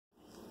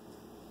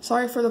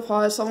Sorry for the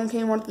pause. Someone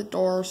came out the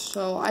door,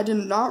 so I did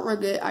not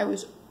rig it. I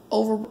was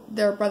over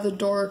there by the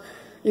door.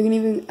 You can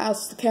even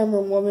ask the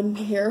camera woman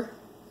here.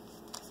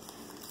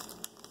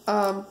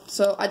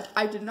 So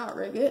I did not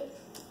rig it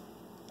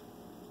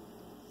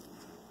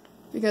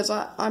because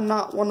I'm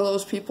not one of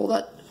those people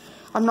that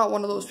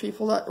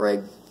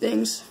rig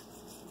things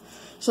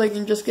so you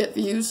can just get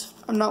views.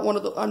 I'm not one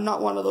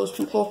of those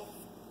people.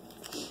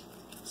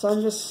 So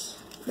I'm just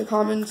the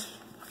comments.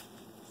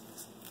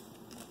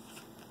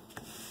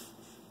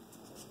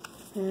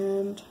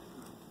 And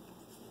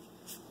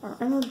our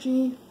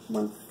energy,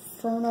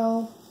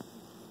 Inferno,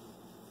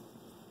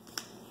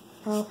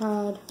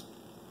 Palpad,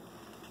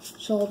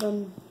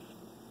 Sheldon,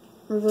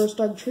 Reverse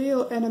Doug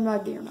Trio, and a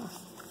Magdalena.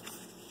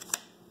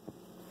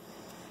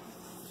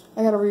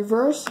 I got a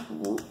reverse.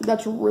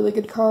 That's a really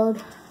good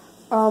card.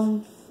 I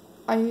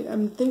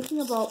am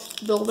thinking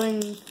about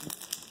building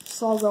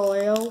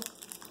Solgaleo.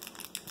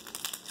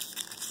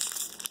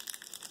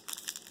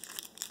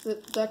 The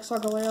deck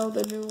Solgaleo,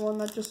 the new one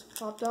that just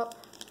popped up.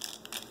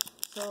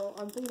 So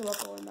I'm thinking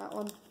about going that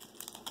one.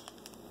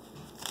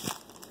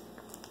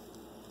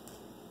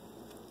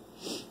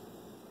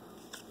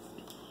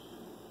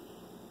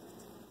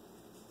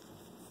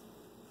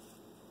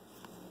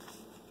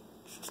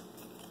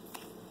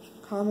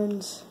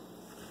 Commons.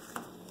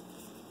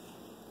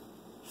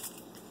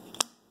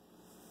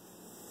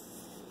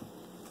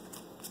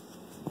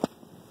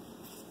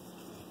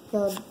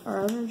 Got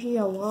our energy,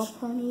 a wild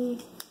pony,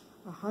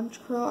 a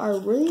hunch crow. I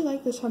really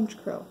like this hunch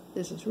crow.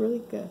 This is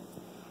really good.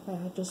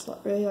 I just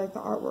really like the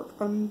artwork.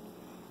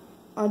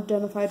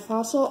 Unidentified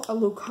fossil, a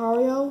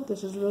Lucario.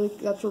 That's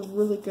a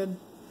really good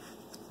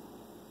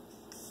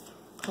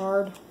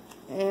card,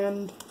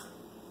 and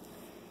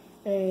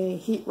a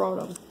Heat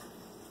Rotom.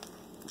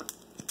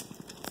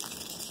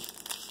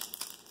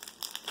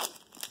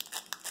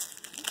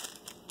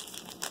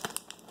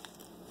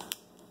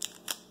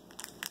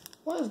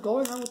 What is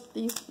going on with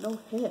these no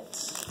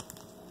hits?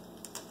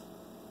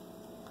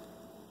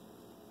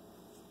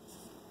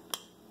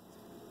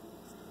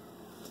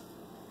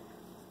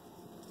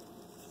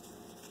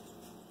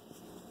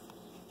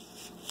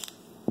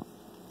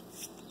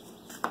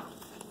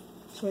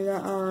 So we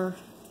got our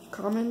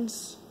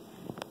commons,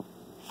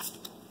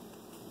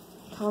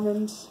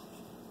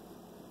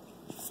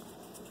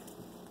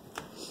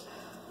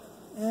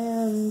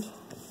 and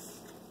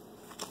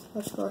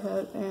let's go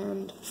ahead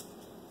and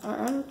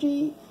our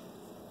energy,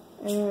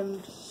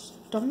 and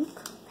Stunk,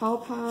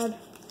 Palpad,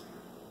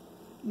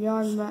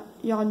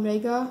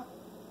 Yanmega,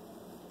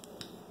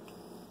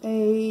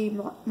 a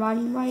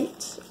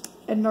Magnemite,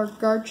 and our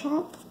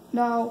Garchomp.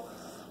 Now,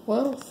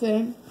 little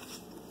thing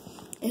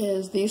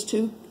is these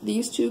two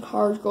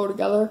cards go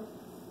together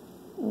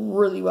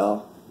really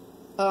well.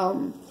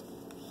 That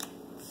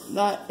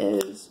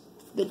is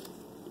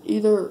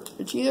either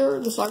the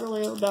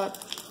Solgaleo deck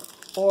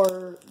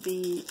or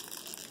the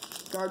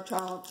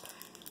Garchomp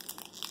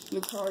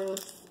Lucario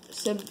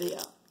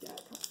Cynthia deck.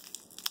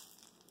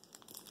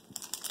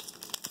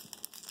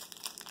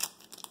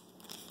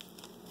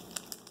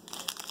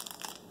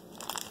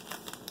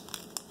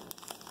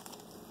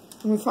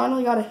 And we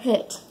finally got a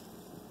hit.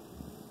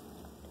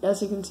 As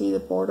you can see, the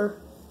border.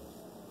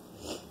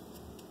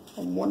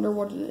 I wonder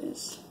what it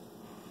is.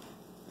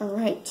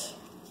 Alright.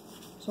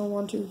 So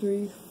 1, 2,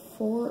 3,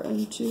 4,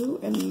 and 2.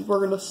 And we're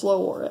going to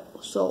slow roll it.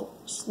 So,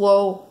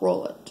 slow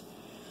roll it.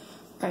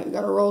 Alright, we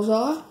got a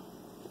Rosella.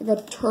 I got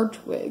a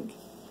Turtwig.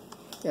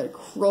 I got a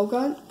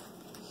Croagunk.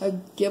 A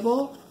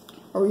Gibble.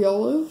 A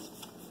Riolu.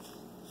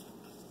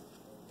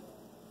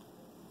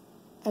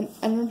 An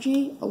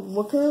Energy. A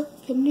Looker.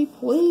 Can we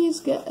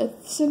please get a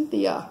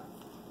Cynthia?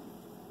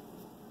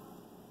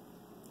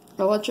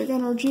 Electric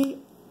Energy,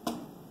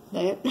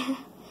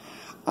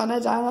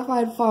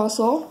 Unidentified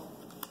Fossil,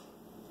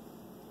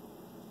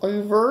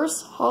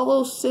 Reverse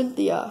Hollow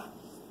Cynthia.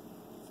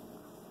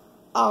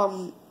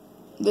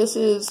 This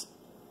is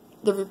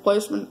the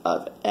replacement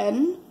of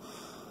N.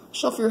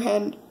 Shuffle your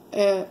hand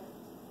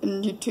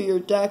into your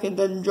deck and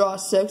then draw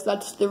 6.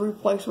 That's the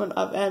replacement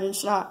of N.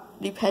 It's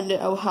not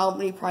dependent on how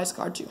many prize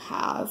cards you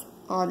have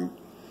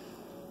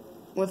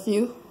with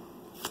you.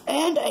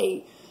 And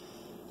a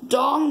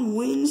Dawn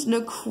Wings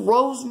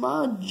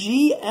Necrozma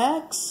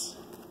GX.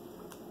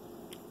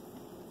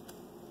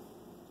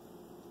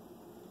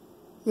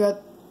 We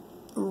got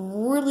a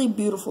really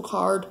beautiful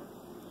card.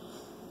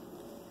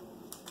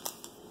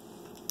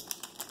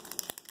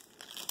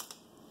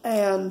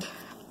 And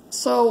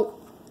so,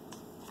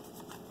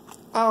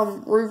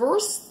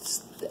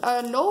 reverse,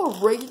 no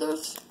regular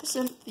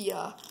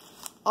Cynthia,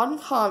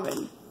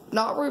 uncommon,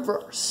 not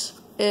reverse,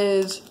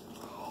 is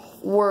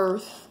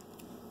worth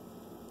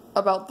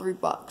about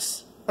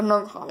 $3. An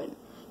uncommon.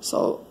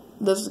 So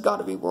this has got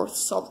to be worth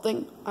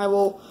something. I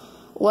will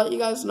let you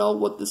guys know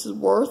what this is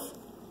worth.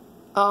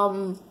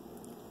 So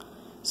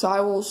I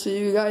will see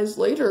you guys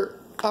later.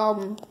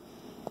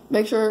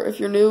 Make sure if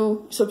you're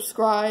new,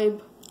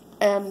 subscribe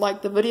and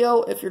like the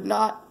video. If you're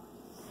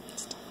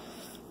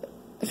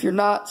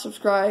not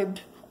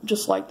subscribed,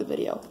 just like the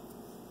video.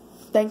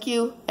 thank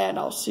you, and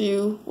I'll see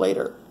you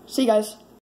later. See you guys.